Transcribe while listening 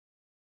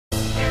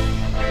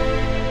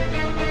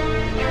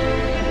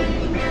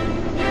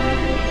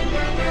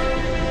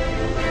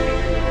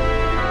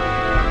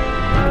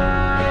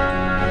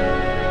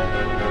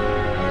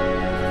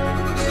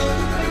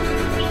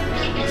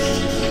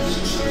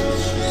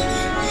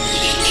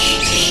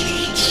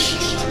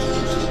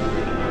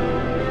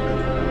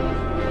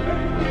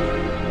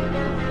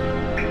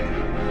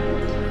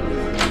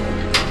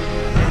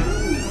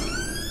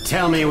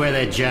me where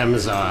the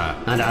gems are,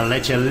 and I'll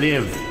let you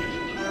live.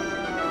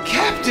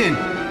 Captain!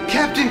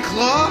 Captain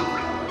Claw?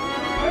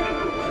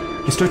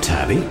 Mr.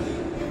 Tabby?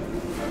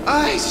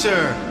 Aye,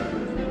 sir.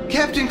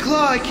 Captain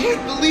Claw, I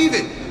can't believe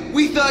it.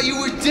 We thought you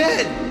were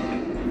dead.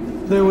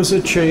 There was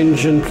a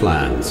change in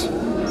plans.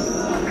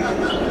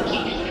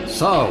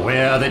 So,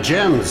 where are the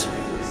gems?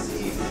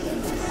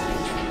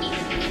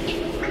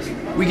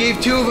 We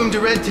gave 2 of them to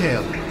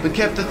Redtail, but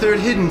kept the 3rd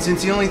hidden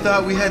since he only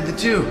thought we had the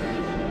 2.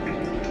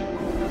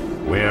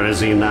 Where is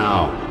he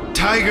now?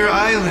 Tiger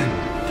Island.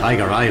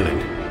 Tiger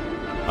Island?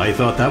 I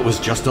thought that was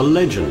just a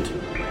legend.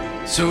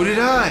 So did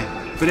I.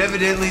 But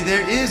evidently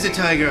there is a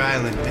Tiger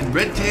Island, and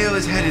Redtail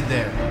is headed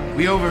there.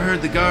 We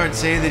overheard the guard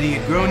say that he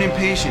had grown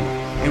impatient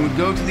and would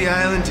go to the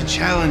island to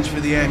challenge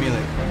for the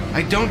amulet.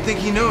 I don't think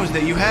he knows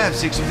that you have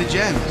 6 of the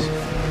gems.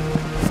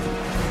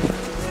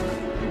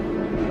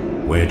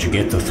 Where'd you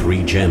get the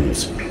 3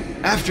 gems?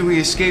 After we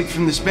escaped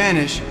from the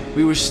Spanish,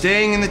 we were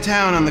staying in the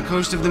town on the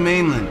coast of the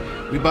mainland.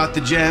 We bought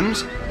the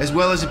gems, as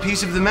well as a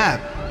piece of the map,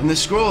 and the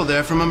scroll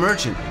there from a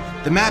merchant.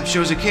 The map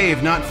shows a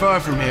cave not far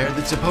from here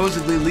that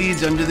supposedly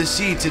leads under the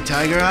sea to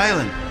Tiger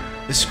Island.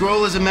 The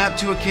scroll is a map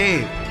to a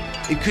cave.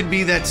 It could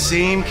be that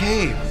same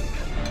cave.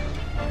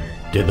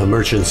 Did the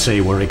merchant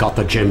say where he got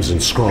the gems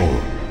and scroll?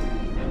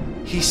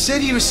 He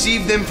said he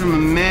received them from a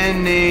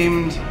man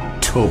named...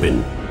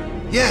 Tobin.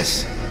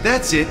 Yes,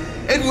 that's it.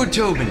 Edward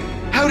Tobin.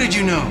 How did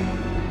you know?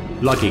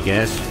 Lucky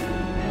guess.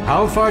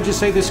 How far did you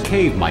say this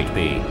cave might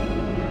be?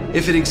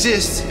 If it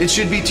exists, it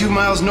should be 2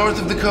 miles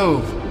north of the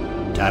cove.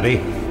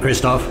 Tabby,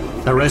 Christoph,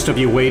 the rest of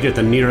you wait at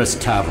the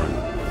nearest tavern.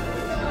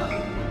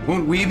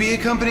 Won't we be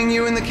accompanying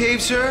you in the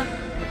cave, sir?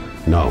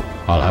 No,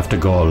 I'll have to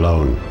go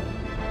alone.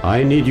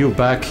 I need you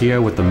back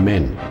here with the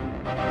men.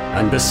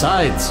 And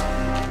besides,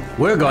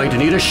 we're going to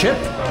need a ship.